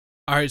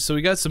All right, so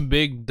we got some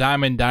big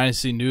Diamond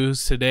Dynasty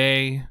news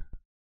today.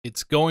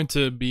 It's going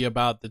to be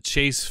about the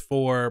chase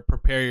for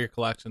prepare your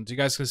collections. You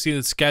guys can see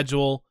the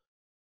schedule.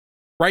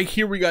 Right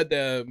here, we got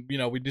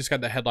we just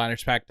got the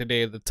headliners pack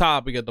today at the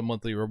top. We got the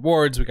monthly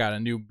rewards. We got a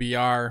new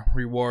BR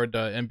reward,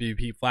 the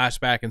MVP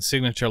flashback and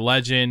signature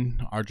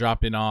legend are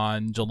dropping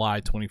on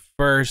July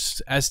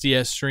 21st.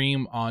 SDS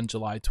stream on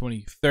July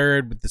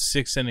 23rd with the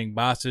 6-inning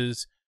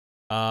bosses,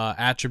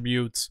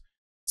 attributes.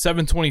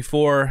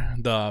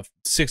 7/24, the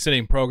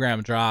 6-inning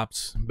program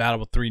drops. Battle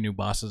with 3 new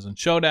bosses and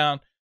showdown.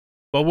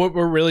 But what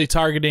we're really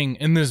targeting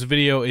in this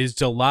video is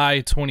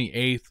July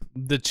 28th,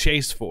 the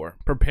chase for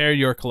prepare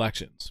your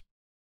collections.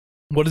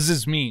 What does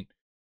this mean?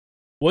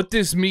 What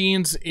this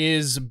means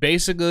is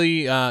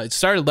basically it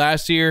started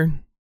last year,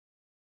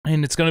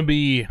 and it's gonna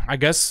be, I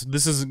guess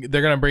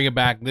they're gonna bring it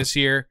back this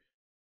year.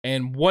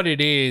 And what it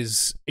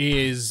is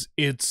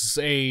it's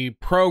a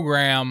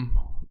program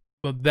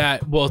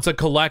that, well, it's a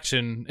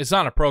collection. It's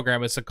not a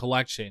program, it's a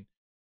collection.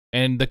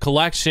 And the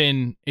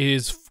collection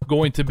is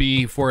going to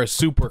be for a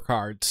super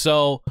card.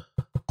 So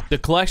the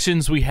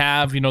collections we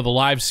have, the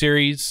live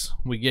series,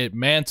 we get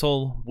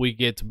Mantle, we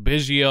get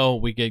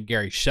Biggio, we get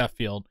Gary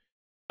Sheffield.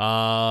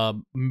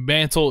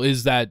 Mantle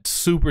is that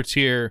super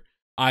tier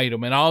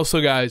item. And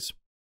also, guys,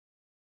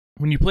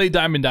 when you play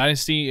Diamond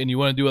Dynasty and you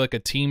want to do like a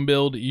team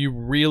build, you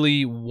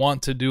really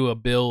want to do a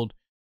build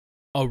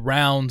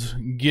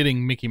around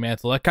getting Mickey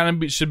Mantle. That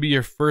kind of should be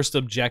your first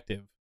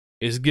objective,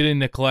 is getting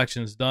the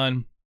collections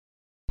done,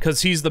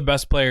 because he's the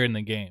best player in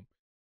the game.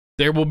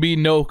 There will be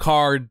no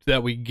card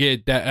that we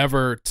get that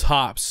ever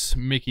tops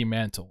Mickey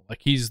Mantle.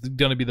 Like, he's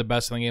going to be the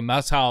best in the game.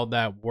 That's how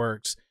that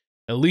works.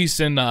 At least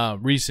in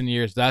recent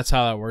years, that's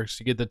how that works.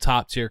 You get the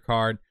top tier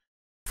card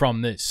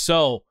from this.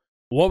 So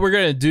what we're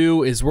going to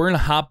do is we're going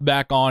to hop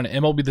back on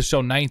MLB The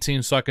Show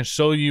 19 so I can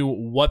show you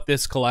what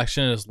this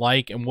collection is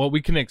like and what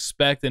we can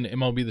expect in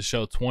MLB The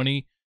Show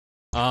 20.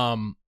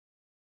 So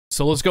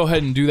let's go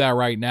ahead and do that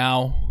right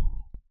now.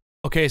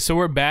 Okay, so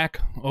we're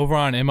back over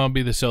on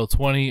MLB The Show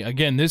 20.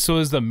 Again, this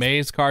was the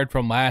Mays card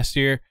from last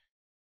year.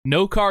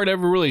 No card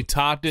ever really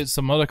topped it.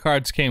 Some other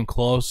cards came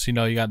close. You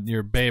got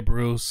your Babe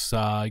Ruth,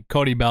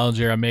 Cody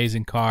Bellinger,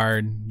 amazing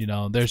card.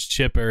 There's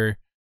Chipper,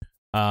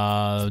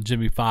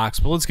 Jimmy Fox.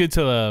 But let's get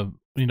to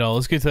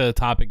the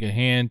topic at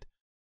hand.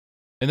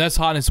 And that's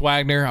Honus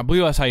Wagner. I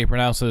believe that's how you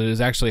pronounce it. It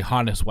is actually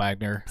Honus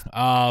Wagner.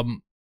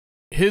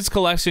 His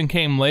collection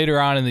came later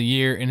on in the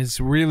year, and it's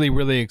really,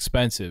 really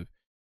expensive.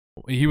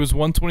 He was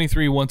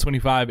 123,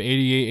 125,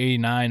 88,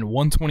 89,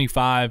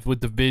 125 with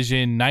the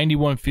vision,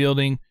 91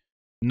 fielding,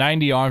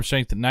 90 arm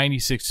strength,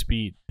 96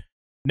 speed.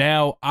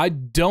 Now, I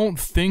don't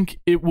think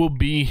it will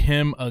be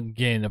him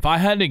again. If I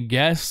had to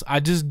guess, I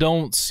just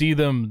don't see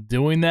them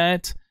doing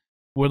that,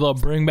 where they'll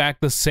bring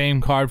back the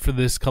same card for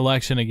this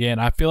collection again.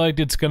 I feel like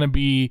it's going to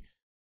be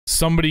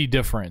somebody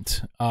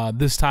different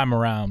this time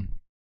around.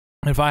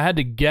 If I had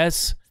to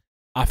guess,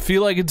 I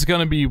feel like it's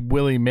going to be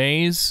Willie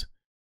Mays.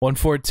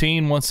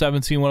 114,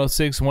 117,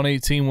 106,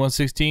 118,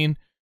 116.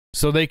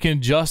 So they can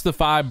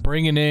justify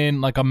bringing in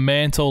like a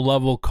Mantle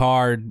level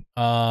card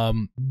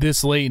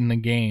this late in the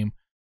game.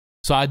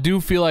 So I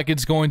do feel like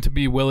it's going to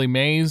be Willie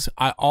Mays.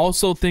 I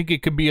also think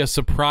it could be a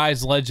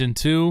surprise legend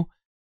too.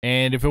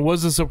 And if it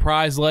was a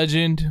surprise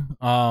legend,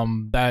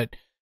 that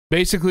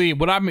basically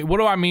what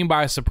do I mean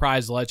by a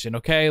surprise legend?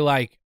 Okay,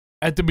 like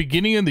at the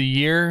beginning of the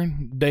year,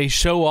 they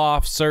show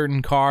off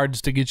certain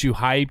cards to get you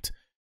hyped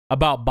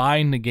about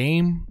buying the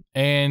game.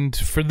 And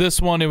for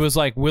this one, it was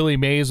like Willie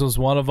Mays was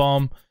one of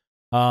them.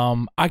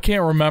 I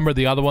can't remember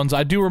the other ones.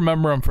 I do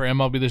remember them for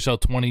MLB The Show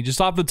 20,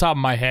 just off the top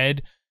of my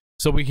head,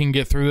 so we can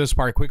get through this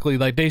part quickly.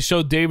 Like, they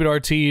showed David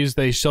Ortiz,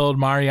 they showed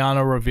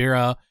Mariano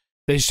Rivera,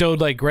 they showed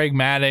like Greg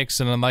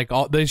Maddux, and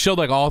then they showed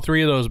like all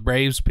 3 of those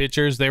Braves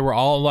pitchers. They were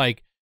all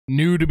like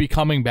new to be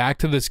coming back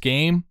to this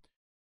game.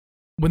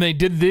 When they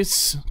did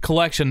this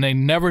collection, they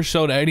never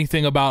showed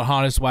anything about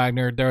Honus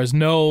Wagner. There was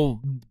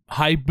no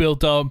hype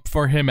built up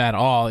for him at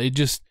all. It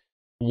just,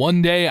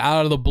 one day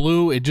out of the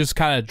blue, it just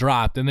kind of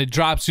dropped. And it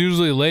drops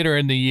usually later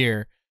in the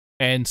year.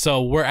 And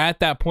so we're at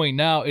that point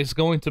now. It's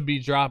going to be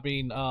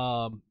dropping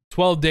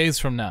 12 days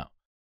from now.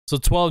 So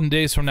 12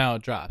 days from now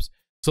it drops.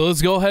 So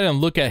let's go ahead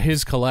and look at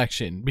his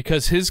collection,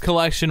 because his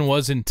collection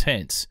was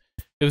intense.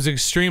 It was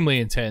extremely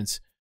intense.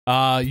 You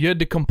had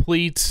to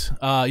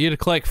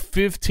collect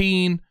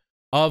 15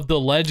 of the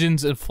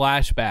legends and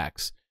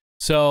flashbacks.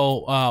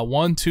 So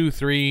 1, 2,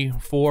 3,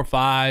 4,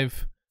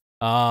 5.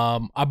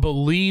 I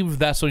believe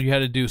that's what you had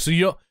to do. So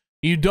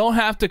you don't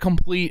have to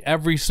complete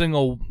every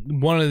single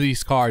one of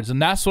these cards,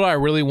 and that's what I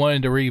really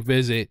wanted to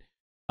revisit.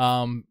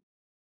 I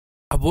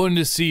wanted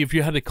to see if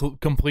you had to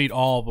complete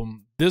all of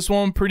them. This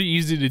one pretty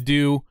easy to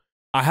do.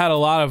 I had a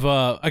lot of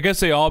I guess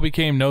they all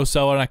became no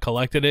sell and I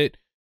collected it.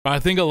 But I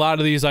think a lot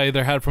of these I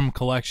either had from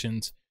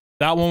collections.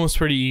 That one was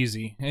pretty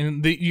easy.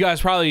 And you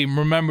guys probably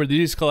remember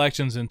these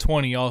collections in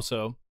 20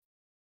 also.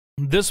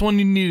 This one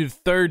you needed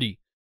 30.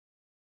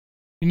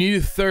 You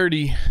needed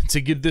 30 to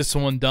get this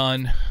one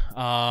done.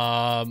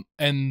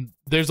 And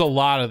there's a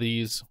lot of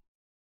these.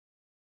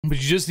 but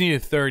you just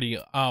needed 30.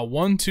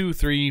 1, 2,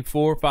 3,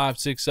 4, 5,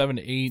 6, 7,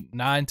 8,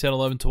 9, 10,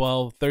 11,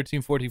 12,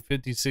 13, 14,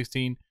 15,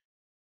 16,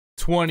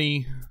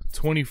 20,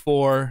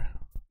 24,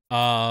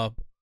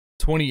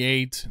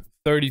 28,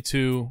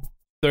 32,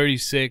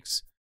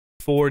 36,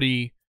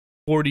 40,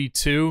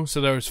 42.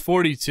 So there was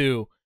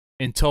 42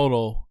 in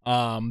total.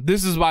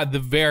 This is by the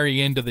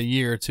very end of the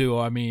year too.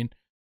 I mean,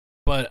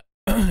 but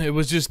it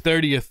was just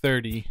 30 of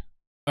 30.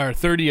 Or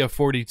 30 of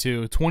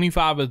 42,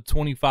 25 of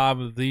 25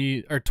 of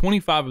the, or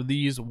 25 of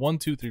these, 1,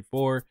 2, 3,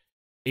 4,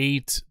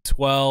 8,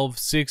 12,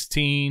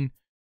 16,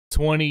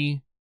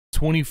 20,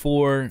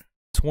 24,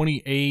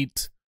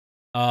 28,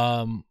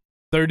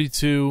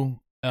 32,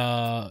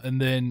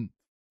 and then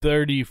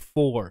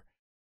 34.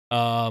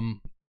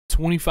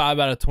 25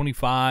 out of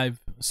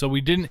 25. So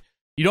we didn't,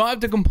 you don't have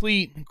to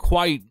complete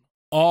quite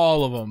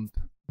all of them.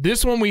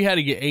 This one we had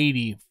to get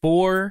 80.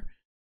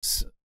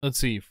 Let's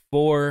see,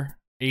 4,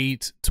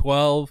 8,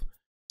 12,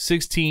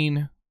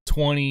 16,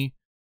 20,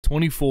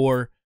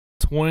 24,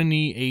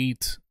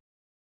 28,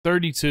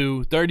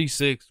 32,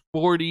 36,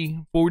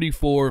 40,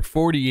 44,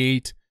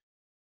 48,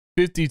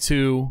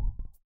 52,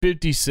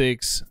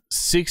 56,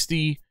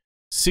 60,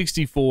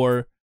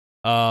 64,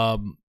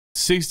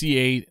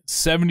 68,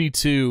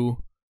 72,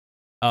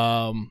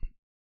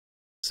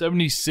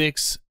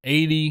 76,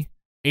 80,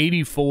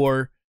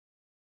 84,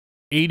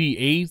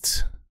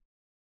 88,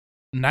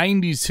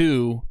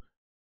 92,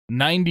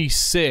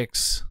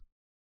 96,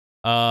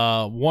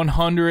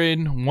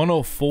 100,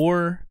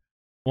 104,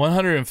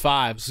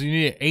 105. So you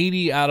need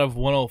 80 out of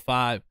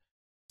 105.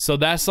 So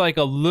that's like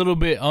a little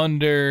bit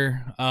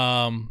under,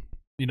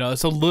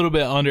 it's a little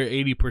bit under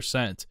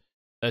 80%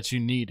 that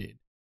you needed.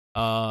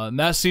 And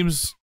that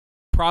seems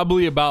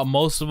probably about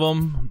most of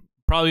them,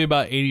 probably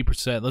about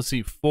 80%. Let's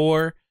see,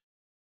 4,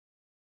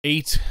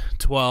 8,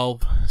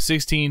 12,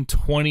 16,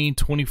 20,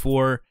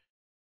 24,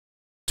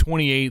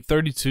 28,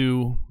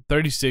 32,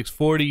 36,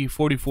 40,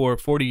 44,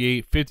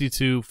 48,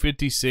 52,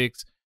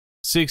 56,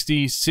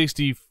 60,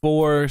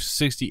 64,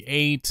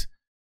 68,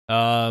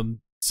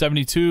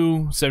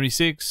 72,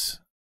 76,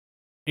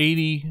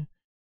 80,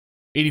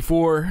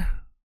 84,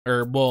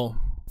 or, well,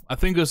 I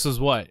think this is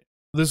what?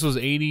 This was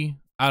 80?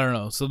 I don't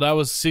know. So that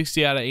was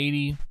 60 out of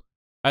 80.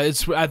 I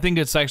think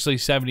it's actually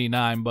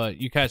 79, but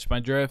you catch my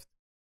drift.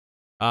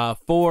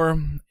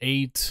 4,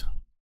 8,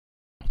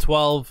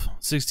 12,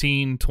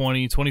 16,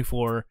 20,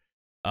 24,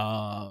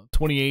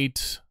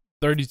 28,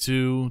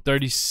 32,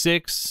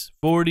 36,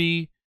 40.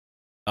 Did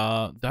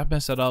I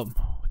mess that up?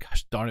 Oh,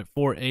 gosh darn it.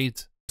 4,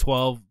 8,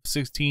 12,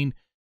 16,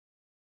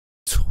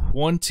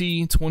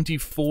 20,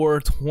 24,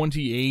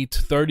 28,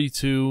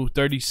 32,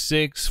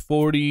 36,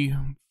 40,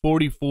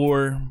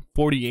 44,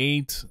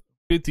 48,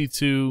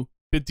 52,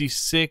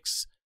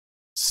 56,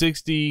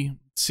 60,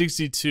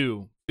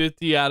 62.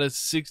 50 out of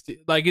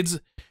 60. Like it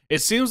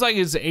seems like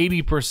it's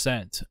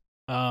 80%.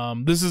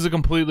 This is a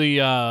completely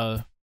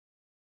I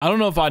don't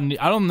know if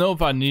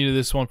I needed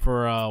this one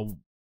for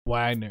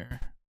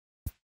Wagner.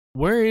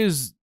 Where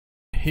is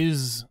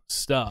his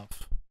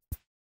stuff?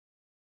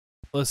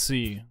 Let's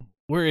see.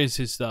 Where is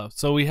his stuff?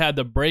 So we had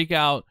the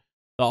breakout,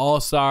 the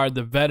all-star,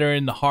 the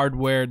veteran, the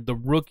hardware, the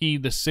rookie,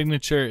 the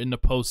signature, and the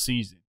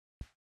postseason.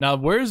 Now,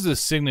 where's the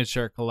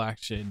signature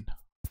collection?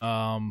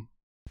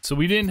 So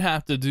we didn't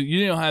have to do, you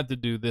didn't have to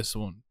do this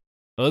one.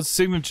 So it's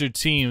signature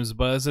teams,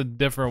 but it's a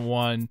different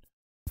one.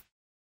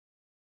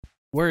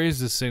 Where is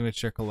the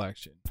signature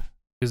collection?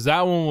 Because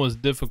that one was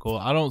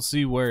difficult. I don't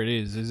see where it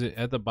is. Is it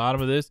at the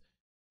bottom of this?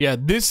 Yeah,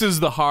 this is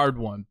the hard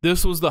one.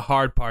 This was the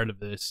hard part of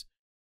this.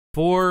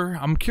 4,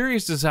 I'm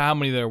curious as to how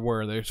many there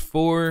were. There's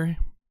 4,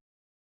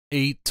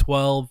 8,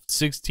 12,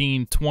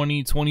 16,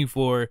 20,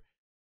 24,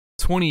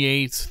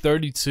 28,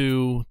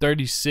 32,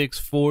 36,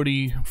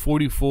 40,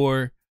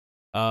 44,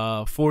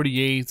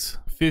 48,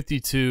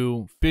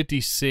 52,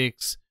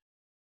 56,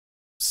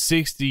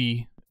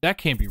 60. That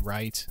can't be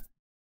right.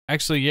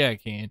 Actually, yeah,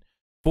 it can.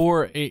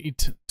 4,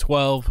 8,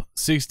 12,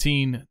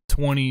 16,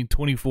 20,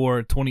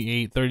 24,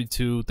 28,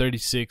 32,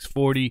 36,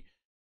 40,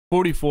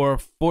 44,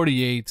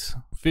 48,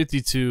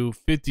 52,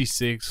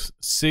 56,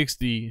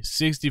 60,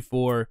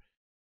 64,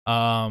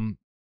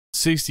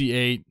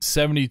 68,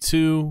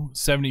 72,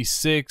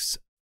 76,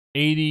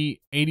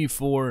 80,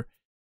 84,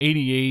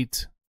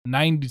 88,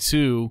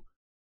 92.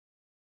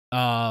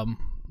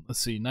 Let's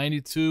see,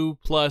 92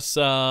 plus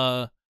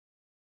 4,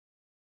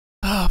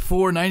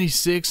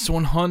 96,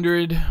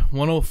 100,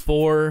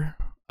 104,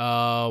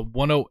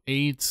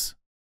 108,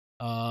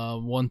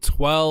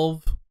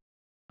 112.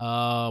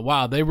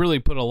 Wow, they really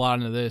put a lot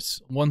into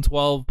this.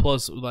 112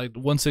 plus like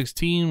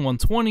 116,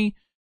 120,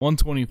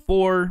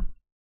 124,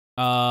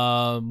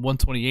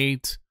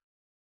 128,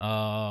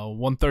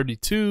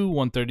 132,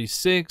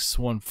 136,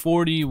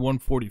 140,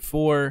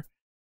 144,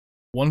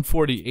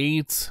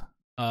 148,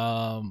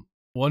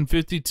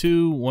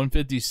 152,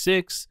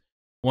 156,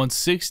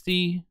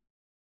 160,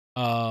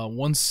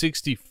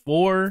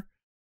 164,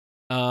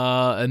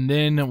 and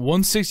then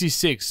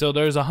 166. So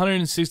there's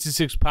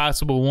 166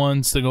 possible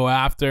ones to go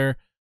after.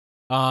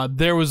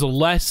 There was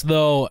less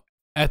though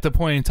at the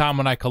point in time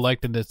when I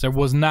collected this. There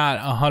was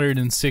not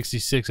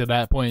 166 at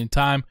that point in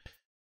time,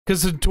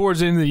 because towards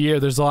the end of the year,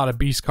 there's a lot of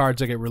beast cards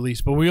that get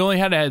released. But we only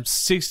had to have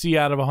 60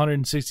 out of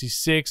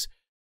 166.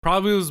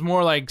 Probably it was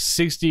more like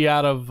 60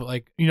 out of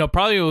like, you know,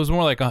 probably it was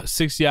more like a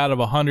 60 out of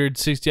 100,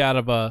 60 out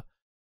of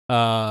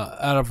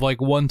like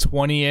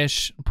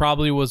 120-ish.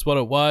 Probably was what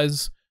it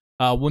was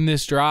when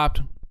this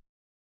dropped.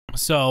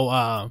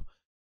 So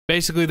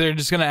basically, they're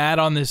just gonna add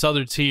on this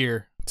other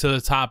tier to the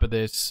top of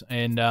this,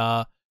 and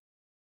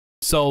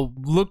so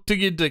look to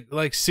get to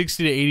like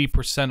 60 to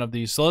 80% of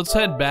these. So let's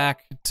head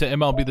back to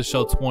MLB The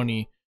Show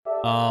 20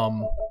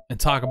 and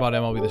talk about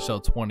MLB The Show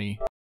 20.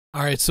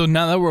 All right, so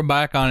now that we're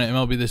back on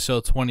MLB The Show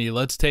 20,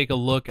 let's take a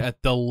look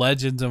at the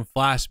Legends and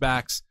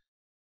Flashbacks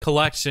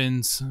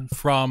collections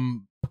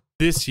from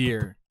this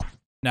year.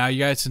 Now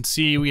you guys can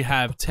see we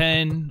have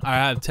 10. I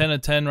have 10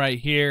 of 10 right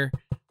here.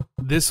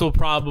 This will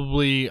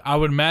probably, I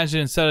would imagine,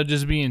 instead of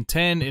just being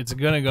 10, it's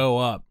going to go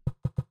up.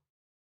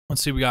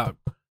 Let's see, we got,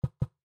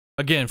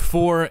 again,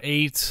 4,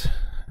 8,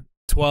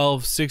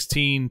 12,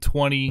 16,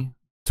 20,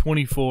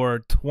 24,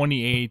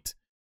 28,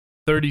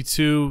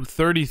 32,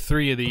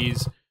 33 of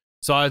these.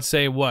 So I'd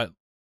say what?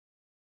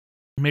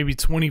 Maybe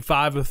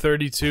 25 or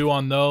 32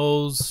 on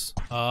those.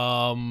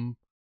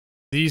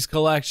 These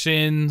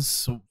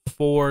collections,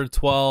 4,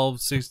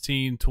 12,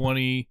 16,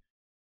 20,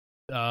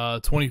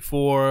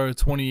 24,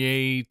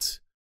 28,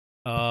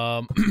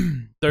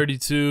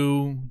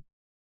 32,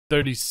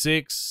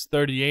 36,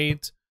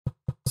 38.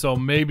 So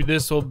maybe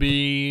this will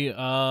be, you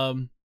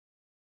know,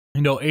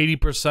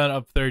 80%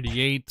 of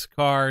 38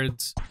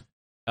 cards,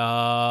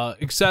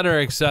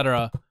 etc.,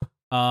 etc.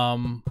 I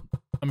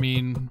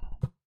mean,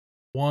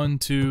 1,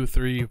 2,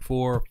 3,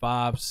 4,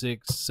 5,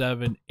 6,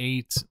 7,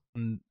 8.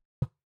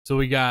 So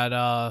we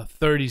got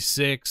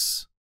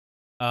 36.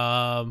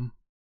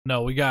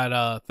 No, we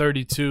got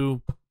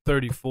 32,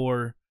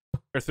 34,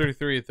 or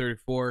 33 or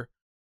 34.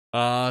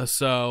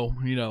 So,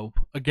 you know,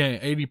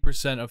 again,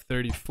 80% of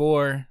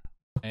 34.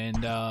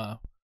 And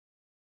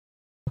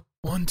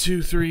 1,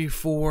 2, 3,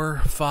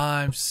 4,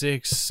 5,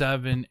 6,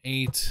 7,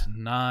 8,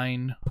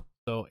 9.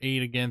 So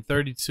 8 again,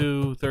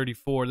 32,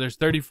 34. There's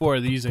 34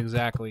 of these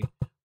exactly.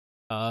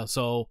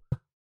 So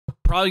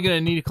probably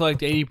gonna need to collect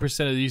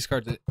 80% of these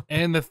cards.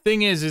 And the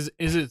thing is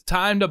it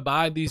time to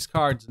buy these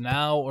cards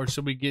now, or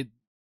should we get,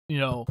 you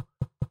know,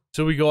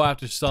 should we go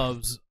after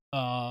subs?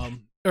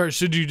 Or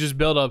should you just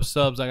build up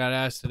subs? I got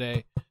asked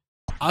today.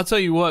 I'll tell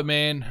you what,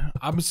 man.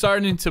 I'm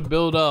starting to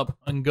build up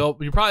and go.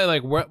 You're probably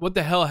like, what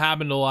the hell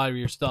happened to a lot of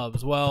your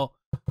subs? Well,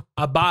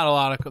 I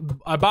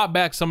bought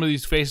back some of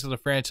these Face of the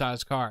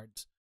Franchise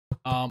cards.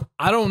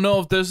 I don't know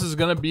if this is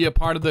going to be a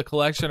part of the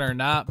collection or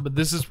not, but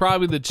this is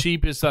probably the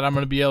cheapest that I'm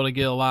going to be able to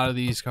get a lot of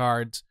these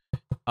cards.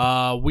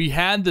 We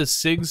had the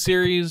SIG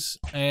series,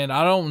 and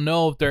I don't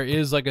know if there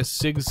is like a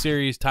SIG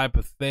series type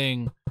of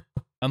thing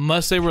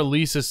unless they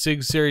release a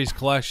SIG series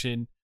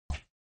collection.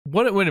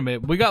 Wait a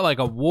minute. We got like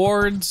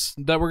awards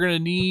that we're going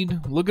to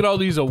need. Look at all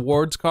these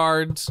awards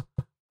cards.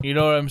 You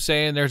know what I'm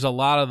saying? There's a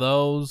lot of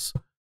those.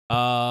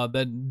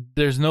 That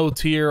there's no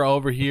tier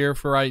over here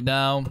for right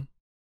now.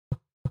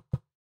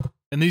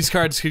 And these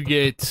cards could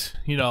get,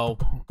 you know,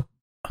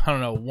 I don't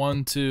know,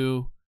 1,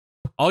 2.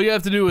 All you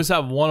have to do is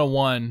have 1 of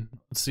 1.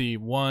 Let's see,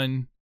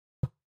 1,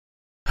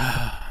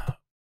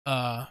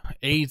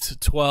 8,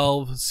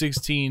 12,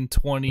 16,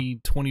 20,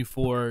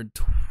 24,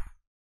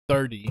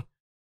 30.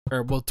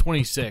 Or, well,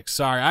 26.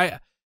 Sorry.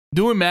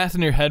 Doing math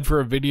in your head for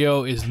a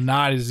video is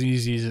not as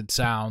easy as it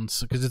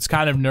sounds, because it's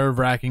kind of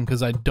nerve-wracking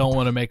because I don't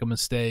want to make a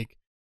mistake.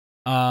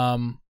 I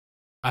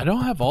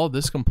don't have all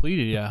this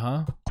completed yet,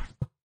 huh?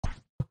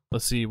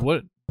 Let's see,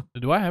 what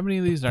do I have any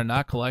of these that are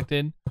not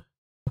collected?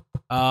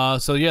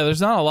 So yeah, there's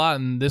not a lot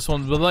in this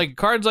one, but like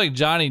cards like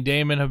Johnny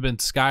Damon have been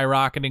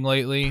skyrocketing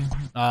lately,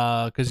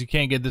 because you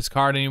can't get this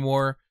card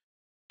anymore,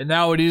 and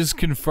now it is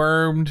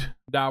confirmed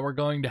that we're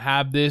going to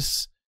have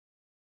this.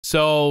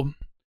 So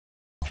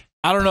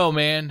I don't know,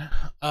 man.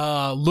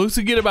 Look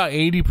to get about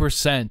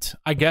 80%.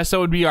 I guess that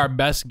would be our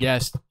best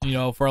guess, you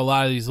know, for a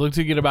lot of these. Look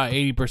to get about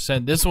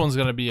 80%. This one's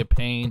gonna be a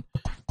pain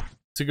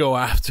to go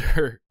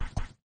after.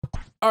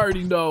 I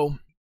already know.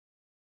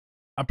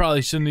 I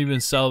probably shouldn't even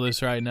sell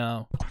this right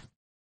now.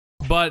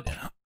 But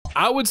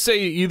I would say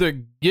either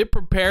get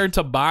prepared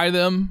to buy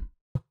them,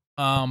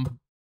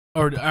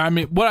 or I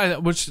mean, what I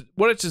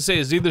should say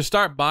is either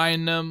start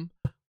buying them,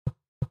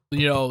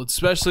 you know,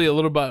 especially a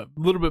little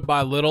bit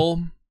by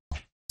little.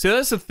 See,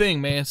 that's the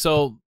thing, man.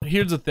 So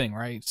here's the thing,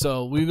 right?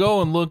 So we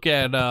go and look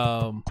at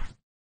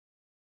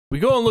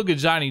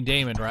Johnny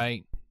Damon,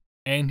 right?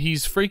 And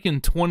he's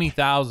freaking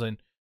 20,000.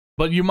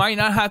 But you might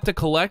not have to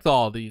collect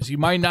all of these. You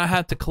might not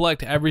have to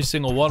collect every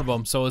single one of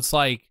them. So it's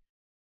like,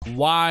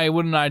 why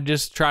wouldn't I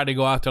just try to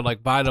go after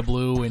like Vida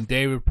Blue and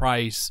David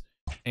Price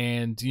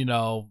and, you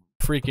know,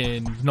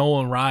 freaking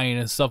Nolan Ryan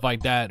and stuff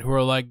like that, who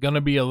are like going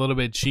to be a little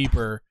bit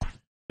cheaper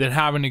than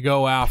having to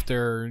go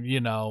after,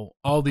 you know,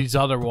 all these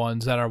other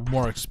ones that are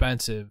more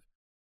expensive.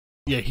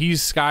 Yeah,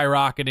 he's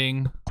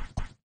skyrocketing.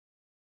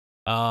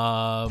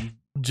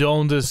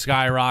 Jones is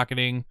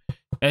skyrocketing.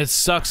 And it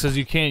sucks because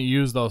you can't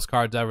use those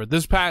cards ever.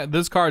 This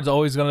card's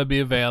always gonna be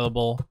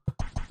available.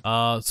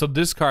 So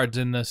this card's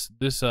in this.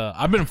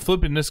 I've been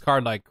flipping this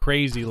card like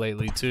crazy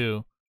lately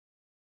too.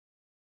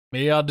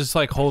 Maybe I'll just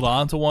like hold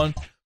on to one.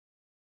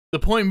 The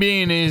point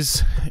being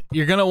is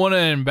you're gonna want to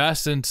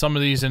invest in some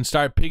of these and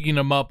start picking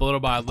them up little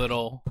by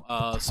little.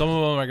 Some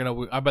of them are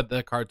gonna. I bet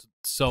that card's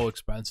so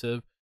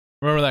expensive.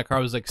 Remember that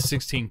card was like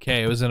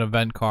 16K. It was an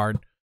event card.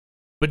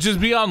 But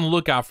just be on the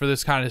lookout for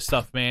this kind of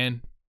stuff,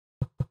 man.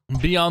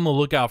 Be on the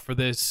lookout for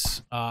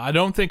this. I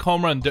don't think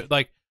Home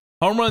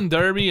Run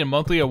Derby and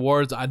monthly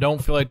awards, I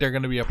don't feel like they're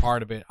going to be a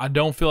part of it. I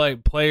don't feel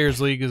like Players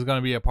League is going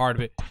to be a part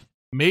of it.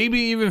 Maybe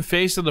even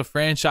Face of the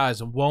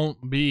Franchise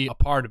won't be a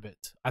part of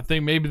it. I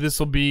think maybe this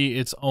will be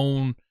its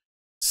own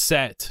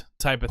set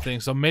type of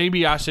thing. So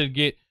maybe I should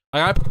get,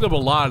 like, I picked up a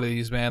lot of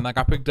these, man. Like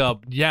I picked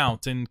up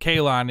Yount and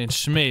Kaline and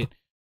Schmidt.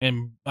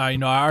 And, you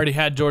know, I already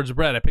had George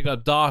Brett. I picked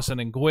up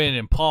Dawson and Gwynn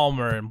and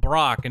Palmer and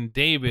Brock and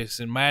Davis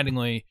and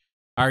Mattingly.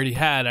 I already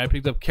had. I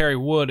picked up Kerry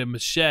Wood and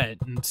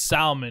Machette and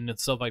Salmon and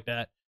stuff like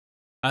that.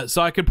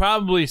 So I could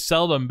probably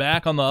sell them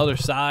back on the other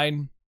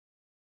side.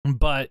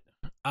 But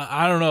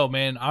I don't know,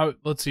 man.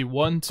 Let's see.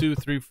 1, 2,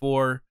 3,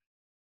 4.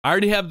 I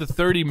already have the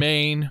 30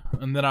 main.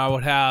 And then I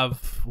would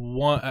have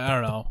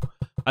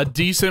a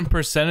decent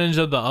percentage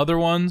of the other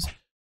ones.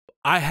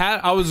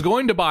 I was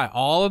going to buy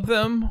all of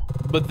them,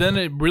 but then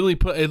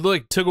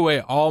it took away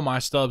all my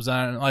stubs,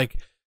 and like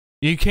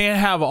you can't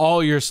have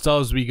all your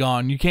stubs be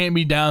gone. You can't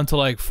be down to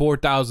like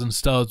 4,000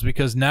 stubs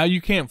because now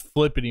you can't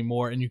flip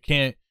anymore, and you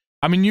can't.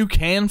 I mean, you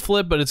can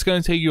flip, but it's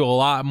going to take you a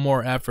lot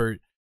more effort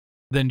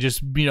than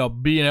just, you know,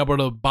 being able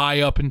to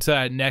buy up into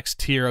that next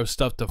tier of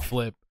stuff to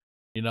flip.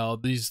 You know,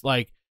 these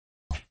like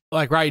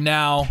right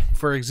now,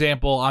 for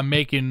example, I'm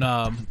making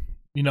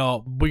you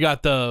know, we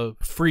got the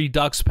free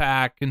Ducks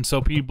pack, and so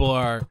people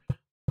are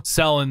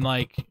selling,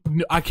 like,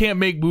 I can't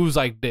make moves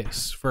like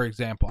this, for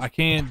example. I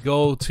can't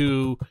go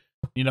to,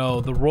 you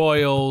know, the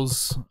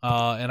Royals,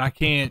 and I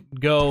can't,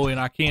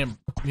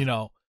 you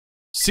know,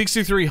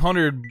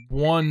 6,300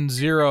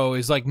 1-0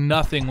 is like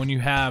nothing when you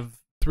have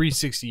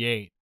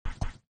 368.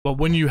 But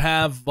when you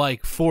have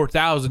like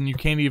 4,000, you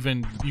can't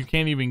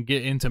even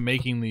get into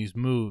making these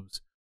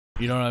moves.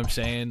 You know what I'm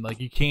saying? Like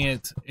you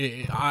can't.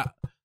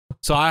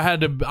 So I had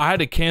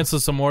to cancel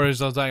some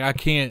orders. I was like, I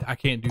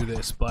can't do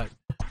this. But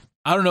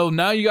I don't know.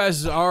 Now you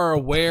guys are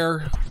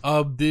aware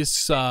of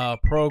this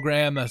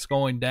program that's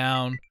going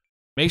down.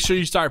 Make sure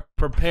you start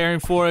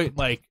preparing for it.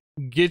 Like,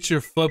 get your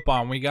flip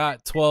on. We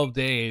got 12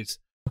 days.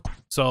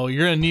 So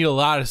you're going to need a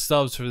lot of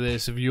stubs for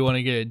this if you want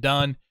to get it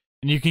done.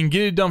 And you can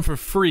get it done for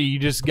free. You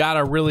just got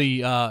to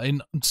really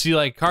and see,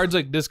 like, cards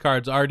like this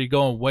card's already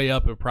going way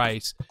up in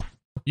price.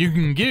 You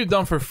can get it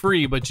done for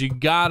free, but you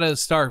got to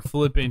start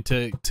flipping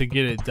to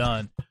get it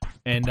done.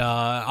 And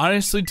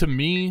honestly, to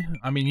me,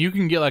 I mean, you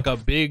can get like a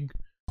big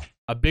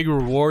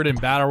reward in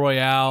Battle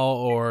Royale,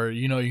 or,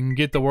 you know, you can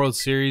get the World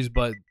Series,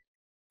 but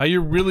how you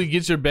really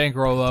get your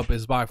bankroll up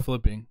is by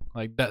flipping.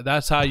 Like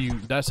that's how you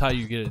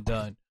get it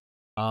done.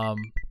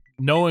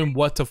 Knowing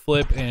what to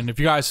flip, and if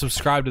you guys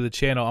subscribe to the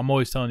channel, I'm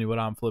always telling you what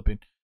I'm flipping.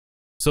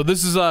 So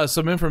this is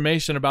some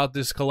information about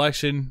this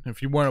collection.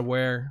 If you weren't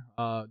aware,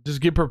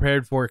 just get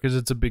prepared for it because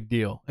it's a big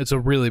deal. It's a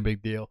really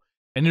big deal.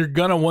 And you're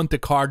going to want the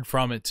card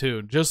from it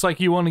too. Just like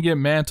you want to get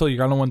Mantle, you're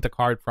going to want the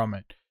card from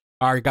it.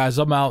 All right, guys,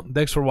 I'm out.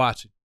 Thanks for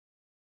watching.